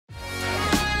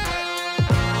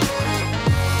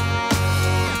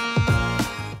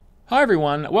Hi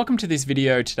everyone, welcome to this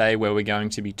video today where we're going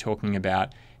to be talking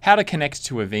about how to connect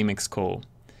to a vMix call.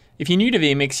 If you're new to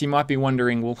vMix, you might be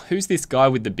wondering, well, who's this guy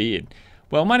with the beard?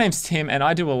 Well, my name's Tim and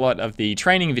I do a lot of the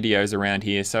training videos around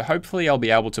here, so hopefully I'll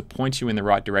be able to point you in the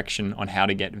right direction on how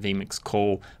to get vMix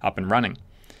call up and running.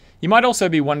 You might also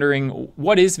be wondering,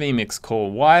 what is vMix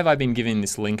call? Why have I been given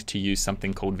this link to use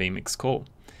something called vMix call?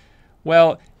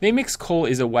 Well, vMix call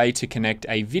is a way to connect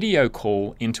a video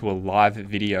call into a live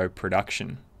video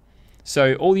production.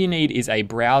 So all you need is a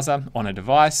browser on a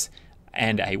device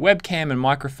and a webcam and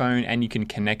microphone, and you can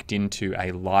connect into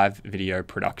a live video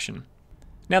production.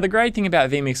 Now the great thing about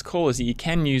vMix call is that you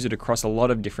can use it across a lot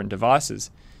of different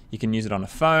devices. You can use it on a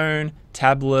phone,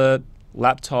 tablet,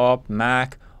 laptop,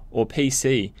 Mac, or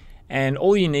PC. And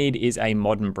all you need is a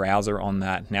modern browser on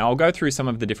that. Now I'll go through some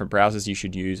of the different browsers you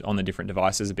should use on the different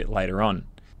devices a bit later on.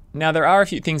 Now there are a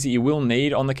few things that you will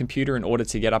need on the computer in order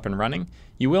to get up and running.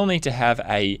 You will need to have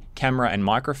a camera and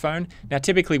microphone. Now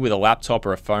typically with a laptop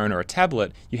or a phone or a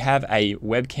tablet, you have a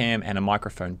webcam and a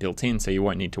microphone built in, so you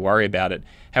won't need to worry about it.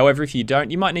 However, if you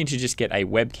don't, you might need to just get a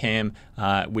webcam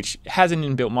which has an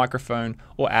inbuilt microphone,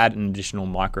 or add an additional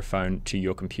microphone to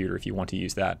your computer if you want to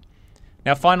use that.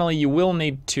 Now finally, you will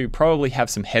need to probably have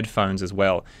some headphones as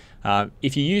well.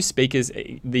 If you use speakers,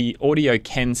 the audio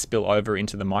can spill over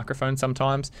into the microphone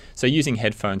sometimes, so using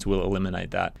headphones will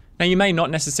eliminate that. Now you may not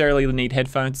necessarily need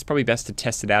headphones. It's probably best to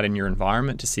test it out in your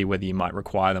environment to see whether you might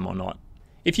require them or not.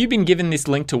 If you've been given this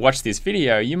link to watch this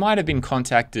video, you might have been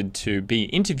contacted to be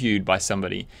interviewed by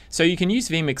somebody. So you can use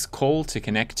vMix call to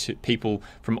connect to people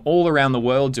from all around the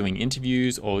world doing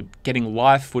interviews or getting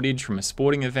live footage from a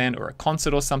sporting event or a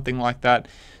concert or something like that.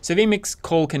 So vMix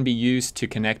call can be used to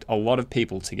connect a lot of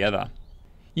people together.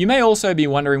 You may also be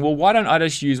wondering, well, why don't I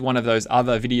just use one of those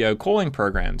other video calling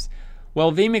programs?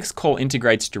 Well, vMix call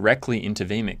integrates directly into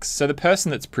vMix, so the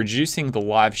person that's producing the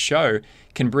live show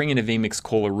can bring in a vMix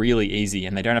caller really easy,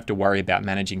 and they don't have to worry about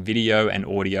managing video and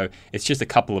audio. It's just a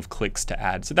couple of clicks to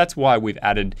add. So that's why we've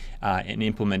added an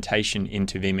implementation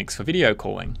into vMix for video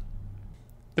calling.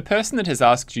 The person that has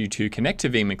asked you to connect to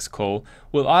vMix call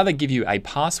will either give you a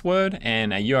password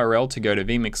and a URL to go to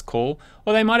vMix call,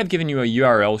 or they might have given you a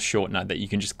URL shortener that you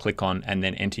can just click on and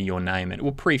then enter your name, and it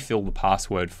will pre-fill the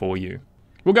password for you.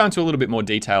 We'll go into a little bit more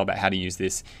detail about how to use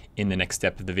this in the next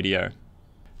step of the video.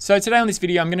 So today on this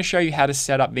video, I'm going to show you how to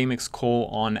set up vMix call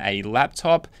on a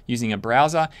laptop using a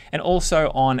browser, and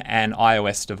also on an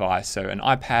iOS device, so an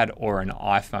iPad or an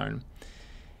iPhone.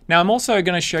 Now I'm also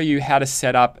going to show you how to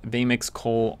set up vMix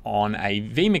call on a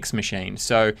vMix machine.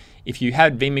 So if you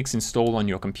had vMix installed on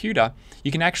your computer,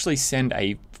 you can actually send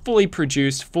a fully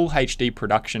produced, full HD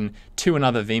production to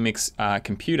another vMix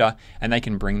computer, and they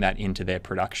can bring that into their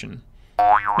production.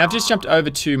 Now I've just jumped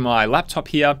over to my laptop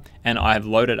here and I've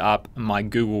loaded up my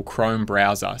Google Chrome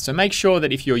browser. So make sure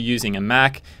that if you're using a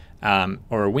Mac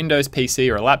or a Windows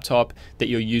PC or a laptop, that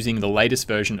you're using the latest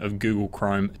version of Google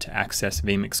Chrome to access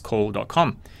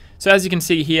vmixcall.com. So as you can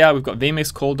see here, we've got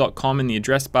vmixcall.com in the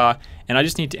address bar, and I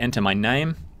just need to enter my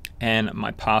name and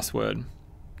my password.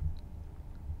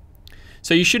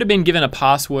 So you should have been given a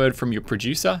password from your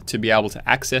producer to be able to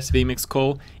access vMix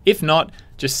call. If not,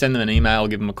 just send them an email,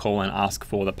 give them a call and ask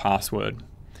for the password.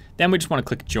 Then we just want to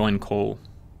click join call.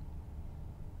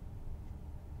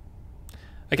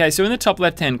 Okay, so in the top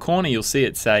left-hand corner, you'll see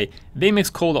it say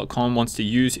vmixcall.com wants to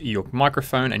use your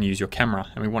microphone and use your camera,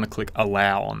 and we want to click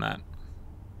allow on that.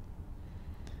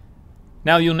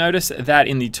 Now you'll notice that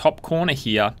in the top corner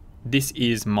here, this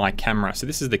is my camera. So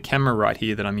this is the camera right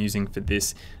here that I'm using for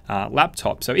this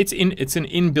laptop. So it's an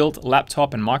inbuilt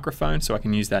laptop and microphone, so I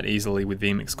can use that easily with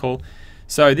vMix call.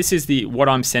 So this is what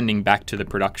I'm sending back to the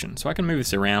production. So I can move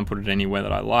this around, put it anywhere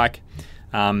that I like.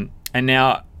 And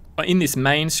now in this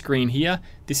main screen here,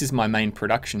 this is my main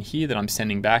production here that I'm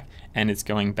sending back, and it's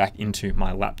going back into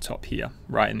my laptop here,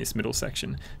 right in this middle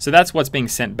section. So that's what's being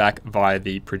sent back via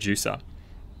the producer.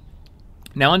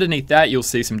 Now underneath that, you'll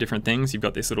see some different things. You've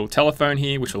got this little telephone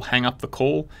here, which will hang up the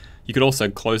call. You could also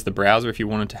close the browser if you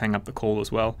wanted to hang up the call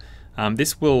as well.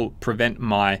 This will prevent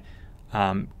my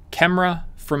camera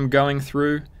from going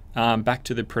through back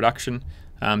to the production.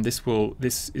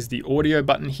 This is the audio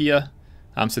button here.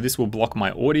 So this will block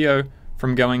my audio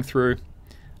from going through.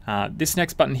 This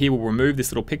next button here will remove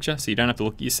this little picture, so you don't have to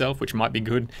look at yourself, which might be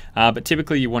good. But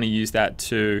typically you want to use that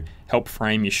to help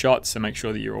frame your shots, so make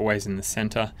sure that you're always in the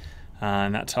center.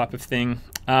 And that type of thing.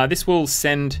 This will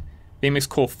send vMix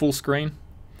call full screen,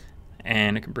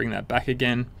 and I can bring that back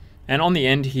again. And on the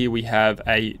end here we have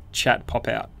a chat pop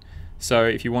out. So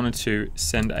if you wanted to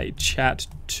send a chat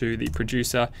to the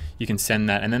producer, you can send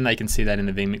that, and then they can see that in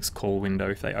the vMix call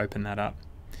window if they open that up.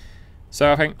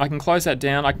 So I can close that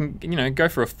down. I can, go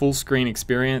for a full screen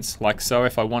experience like so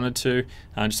if I wanted to,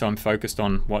 just so I'm focused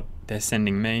on what they're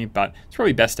sending me. But it's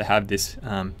probably best to have this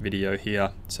video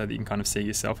here so that you can kind of see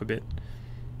yourself a bit.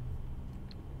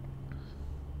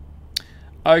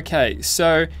 Okay,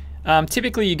 so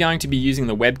typically you're going to be using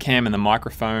the webcam and the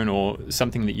microphone or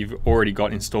something that you've already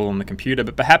got installed on the computer,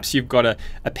 but perhaps you've got a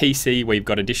PC where you've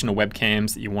got additional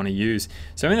webcams that you want to use.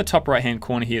 So in the top right hand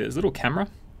corner here, there's a little camera,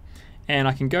 and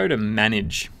I can go to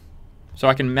manage. So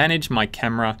I can manage my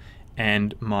camera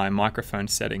and my microphone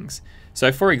settings.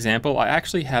 So for example, I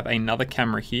actually have another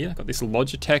camera here. I've got this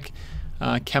Logitech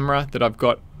camera that I've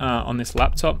got on this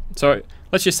laptop. So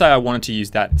let's just say I wanted to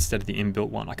use that instead of the inbuilt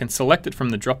one. I can select it from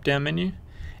the drop down menu,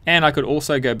 and I could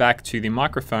also go back to the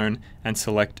microphone and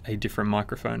select a different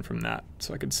microphone from that.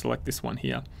 So I could select this one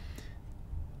here.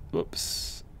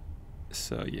 Whoops.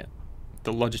 So yeah,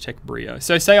 the Logitech Brio.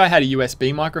 So say I had a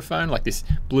USB microphone like this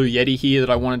Blue Yeti here that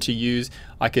I wanted to use.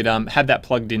 I could have that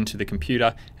plugged into the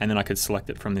computer, and then I could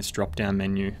select it from this drop down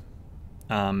menu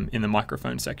in the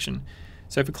microphone section.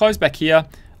 So if we close back here,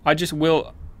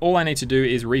 all I need to do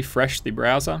is refresh the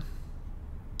browser,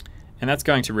 and that's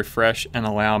going to refresh and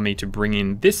allow me to bring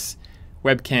in this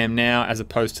webcam now as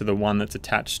opposed to the one that's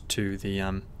attached to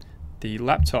the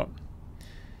laptop.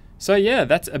 So yeah,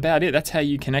 that's about it. That's how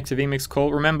you connect to vMix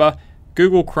Call. Remember,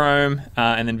 Google Chrome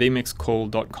and then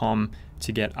vmixcall.com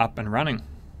to get up and running.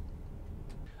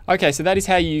 Okay, so that is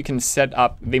how you can set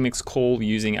up vMix Call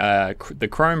using the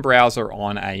Chrome browser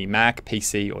on a Mac,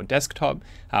 PC, or desktop,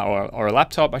 or a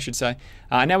laptop, I should say.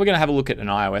 Now we're going to have a look at an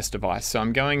iOS device. So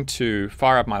I'm going to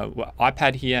fire up my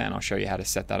iPad here, and I'll show you how to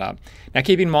set that up. Now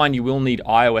keep in mind, you will need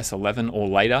iOS 11 or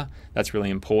later. That's really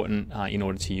important in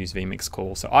order to use vMix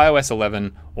Call. So iOS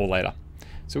 11 or later.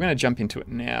 So we're going to jump into it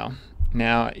now.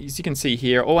 Now, as you can see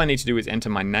here, all I need to do is enter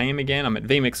my name again. I'm at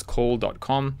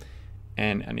vmixcall.com.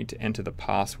 And I need to enter the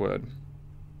password.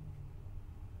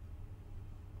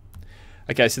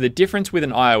 Okay, so the difference with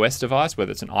an iOS device,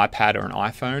 whether it's an iPad or an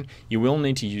iPhone, you will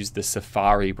need to use the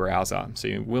Safari browser. So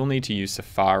you will need to use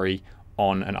Safari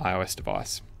on an iOS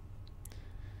device.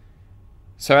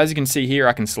 So as you can see here,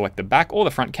 I can select the back or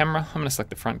the front camera. I'm going to select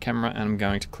the front camera, and I'm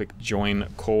going to click Join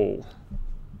Call,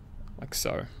 like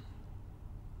so.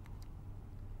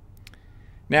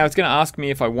 Now it's going to ask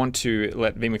me if I want to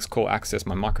let vMix Call access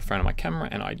my microphone and my camera,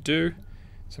 and I do.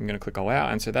 So I'm going to click Allow,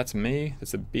 and so that's me.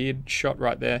 That's a beard shot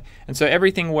right there. And so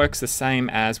everything works the same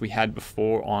as we had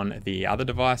before on the other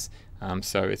device.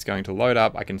 So it's going to load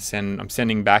up. I'm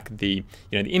sending back the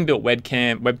inbuilt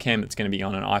webcam that's going to be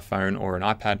on an iPhone or an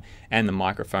iPad, and the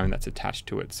microphone that's attached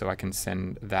to it. So I can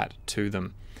send that to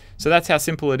them. So that's how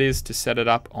simple it is to set it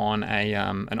up on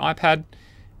an iPad.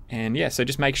 And yeah, so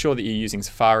just make sure that you're using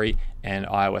Safari and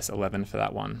iOS 11 for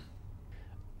that one.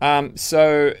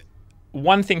 So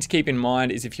one thing to keep in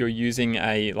mind is if you're using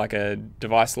a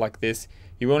device like this,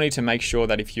 you will need to make sure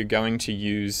that if you're going to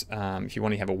use, if you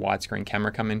want to have a widescreen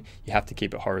camera come in, you have to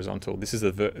keep it horizontal. This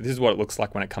is what it looks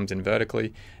like when it comes in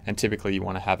vertically, and typically you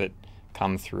want to have it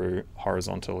come through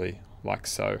horizontally like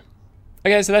so.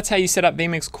 Okay, so that's how you set up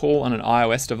vMix Call on an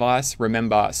iOS device.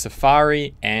 Remember,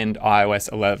 Safari and iOS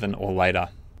 11 or later.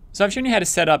 So I've shown you how to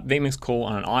set up vMix Call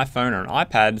on an iPhone or an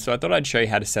iPad, so I thought I'd show you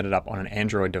how to set it up on an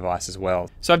Android device as well.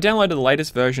 So I've downloaded the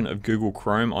latest version of Google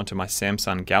Chrome onto my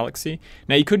Samsung Galaxy.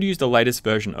 Now you could use the latest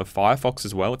version of Firefox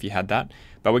as well if you had that,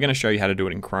 but we're going to show you how to do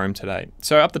it in Chrome today.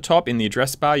 So up the top in the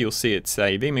address bar, you'll see it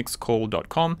say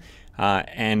vmixcall.com,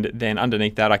 and then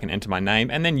underneath that I can enter my name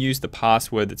and then use the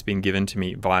password that's been given to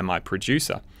me via my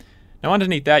producer. Now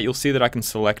underneath that, you'll see that I can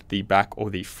select the back or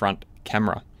the front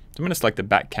camera. So I'm going to select the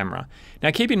back camera.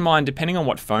 Now keep in mind, depending on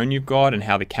what phone you've got and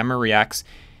how the camera reacts,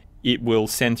 it will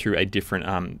send through a different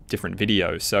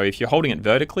video. So if you're holding it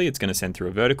vertically, it's going to send through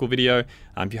a vertical video.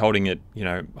 If you're holding it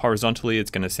horizontally, it's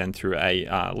going to send through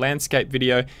a landscape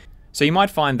video. So you might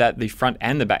find that the front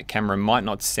and the back camera might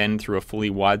not send through a fully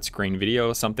widescreen video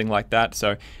or something like that.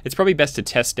 So it's probably best to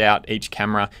test out each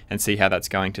camera and see how that's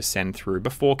going to send through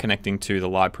before connecting to the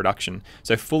live production.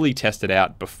 So fully test it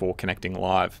out before connecting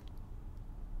live.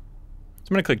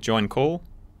 I'm going to click Join Call,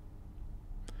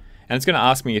 and it's going to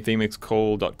ask me if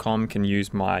vmixcall.com can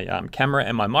use my camera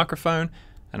and my microphone,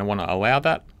 and I want to allow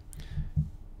that.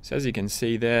 So as you can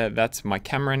see there, that's my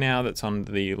camera now that's on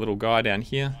the little guy down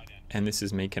here, and this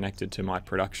is me connected to my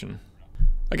production.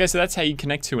 Okay, so that's how you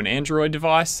connect to an Android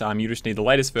device. You just need the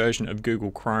latest version of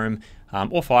Google Chrome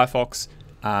or Firefox,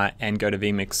 and go to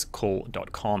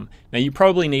vmixcall.com. Now you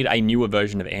probably need a newer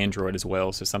version of Android as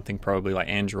well, so something probably like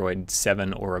Android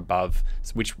 7 or above,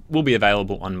 which will be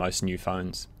available on most new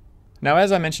phones. Now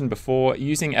as I mentioned before,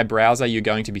 using a browser, you're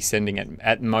going to be sending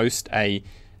at most a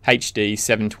HD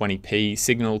 720p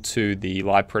signal to the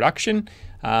live production.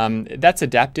 That's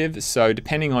adaptive, so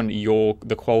depending on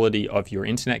the quality of your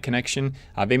internet connection,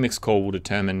 vMix Call will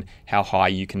determine how high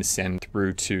you can send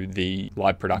through to the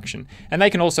live production. And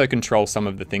they can also control some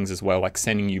of the things as well, like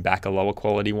sending you back a lower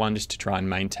quality one just to try and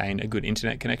maintain a good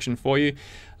internet connection for you,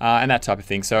 and that type of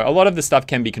thing. So a lot of the stuff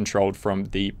can be controlled from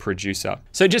the producer.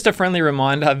 So just a friendly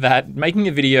reminder that making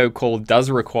a video call does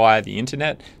require the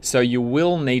internet, so you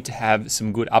will need to have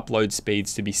some good upload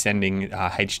speeds to be sending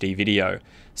HD video.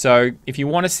 So if you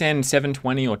want to send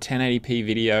 720 or 1080p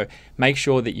video, make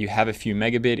sure that you have a few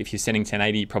megabit. If you're sending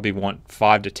 1080, you probably want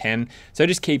 5 to 10. So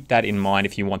just keep that in mind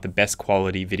if you want the best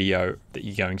quality video that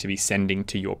you're going to be sending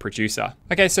to your producer.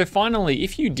 Okay, so finally,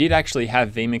 if you did actually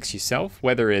have vMix yourself,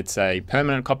 whether it's a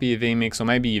permanent copy of vMix or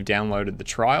maybe you've downloaded the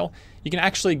trial, you can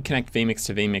actually connect vMix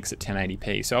to vMix at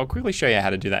 1080p. So I'll quickly show you how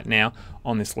to do that now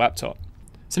on this laptop.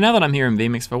 So now that I'm here in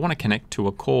vMix, if I want to connect to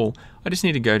a call, I just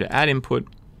need to go to Add Input,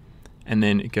 and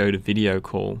then go to Video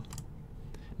Call.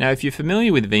 Now, if you're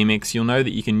familiar with vMix, you'll know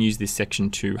that you can use this section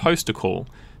to host a call.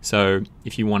 So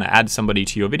if you want to add somebody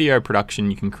to your video production,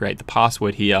 you can create the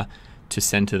password here to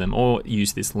send to them or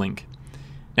use this link.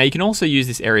 Now, you can also use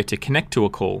this area to connect to a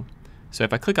call. So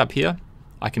if I click up here,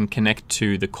 I can connect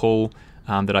to the call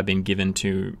that I've been given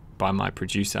to by my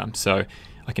producer. So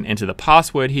I can enter the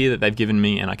password here that they've given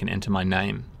me, and I can enter my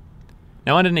name.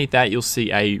 Now, underneath that, you'll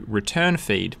see a return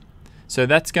feed. So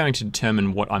that's going to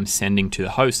determine what I'm sending to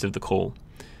the host of the call.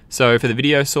 So for the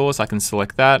video source, I can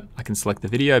select that, I can select the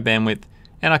video bandwidth,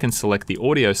 and I can select the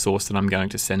audio source that I'm going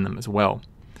to send them as well.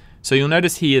 So you'll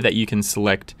notice here that you can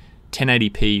select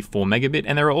 1080p 4 megabit,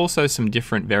 and there are also some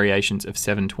different variations of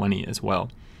 720 as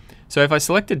well. So if I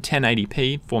selected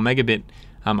 1080p 4 megabit,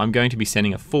 I'm going to be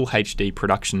sending a full HD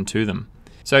production to them.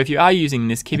 So if you are using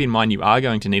this, keep in mind you are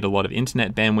going to need a lot of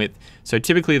internet bandwidth. So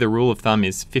typically the rule of thumb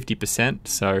is 50%.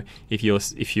 So if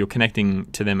you're connecting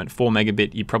to them at 4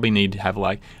 megabit, you probably need to have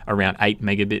like around 8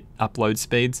 megabit upload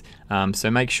speeds. So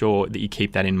make sure that you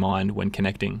keep that in mind when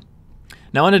connecting.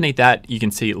 Now underneath that, you can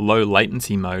see low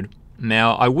latency mode.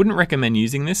 Now I wouldn't recommend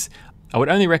using this. I would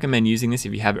only recommend using this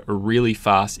if you have a really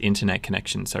fast internet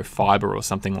connection, so fiber or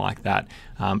something like that,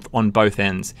 on both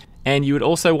ends. And you would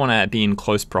also want to be in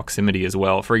close proximity as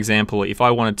well. For example, if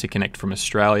I wanted to connect from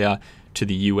Australia to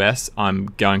the US, I'm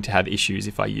going to have issues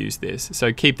if I use this.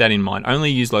 So keep that in mind.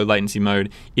 Only use low latency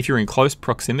mode if you're in close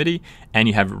proximity and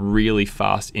you have really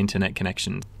fast internet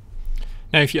connections.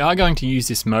 Now, if you are going to use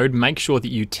this mode, make sure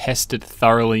that you test it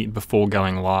thoroughly before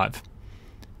going live.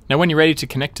 Now, when you're ready to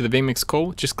connect to the vMix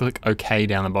call, just click OK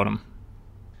down the bottom.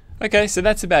 Okay, so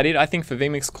that's about it, I think, for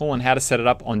vMix Call and how to set it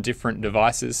up on different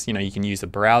devices. You know, you can use a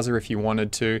browser if you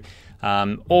wanted to,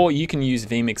 or you can use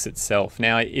vMix itself.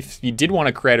 Now, if you did want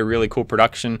to create a really cool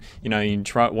production, you know, you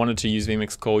wanted to use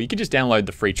vMix Call, you could just download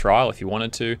the free trial if you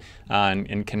wanted to,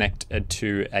 and connect it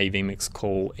to a vMix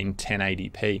Call in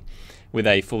 1080p with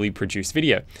a fully produced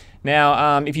video.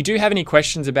 Now, if you do have any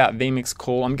questions about vMix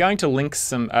Call, I'm going to link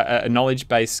a knowledge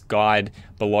base guide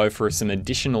below for some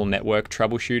additional network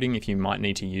troubleshooting if you might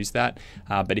need to use that.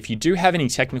 But if you do have any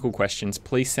technical questions,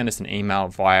 please send us an email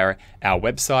via our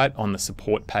website on the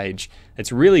support page.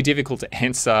 It's really difficult to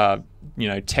answer, you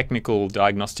know, technical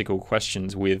diagnostical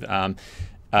questions with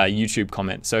YouTube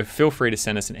comment. So feel free to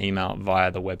send us an email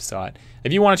via the website.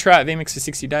 If you want to try out vMix for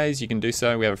 60 days, you can do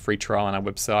so. We have a free trial on our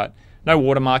website. No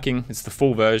watermarking, it's the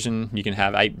full version. You can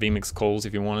have 8 vMix calls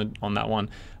if you wanted on that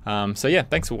one. So yeah,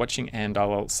 thanks for watching, and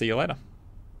I'll see you later.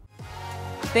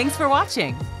 Thanks for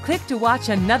watching. Click to watch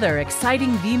another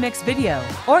exciting vMix video,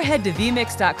 or head to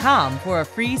vmix.com for a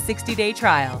free 60-day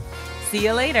trial. See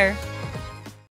you later.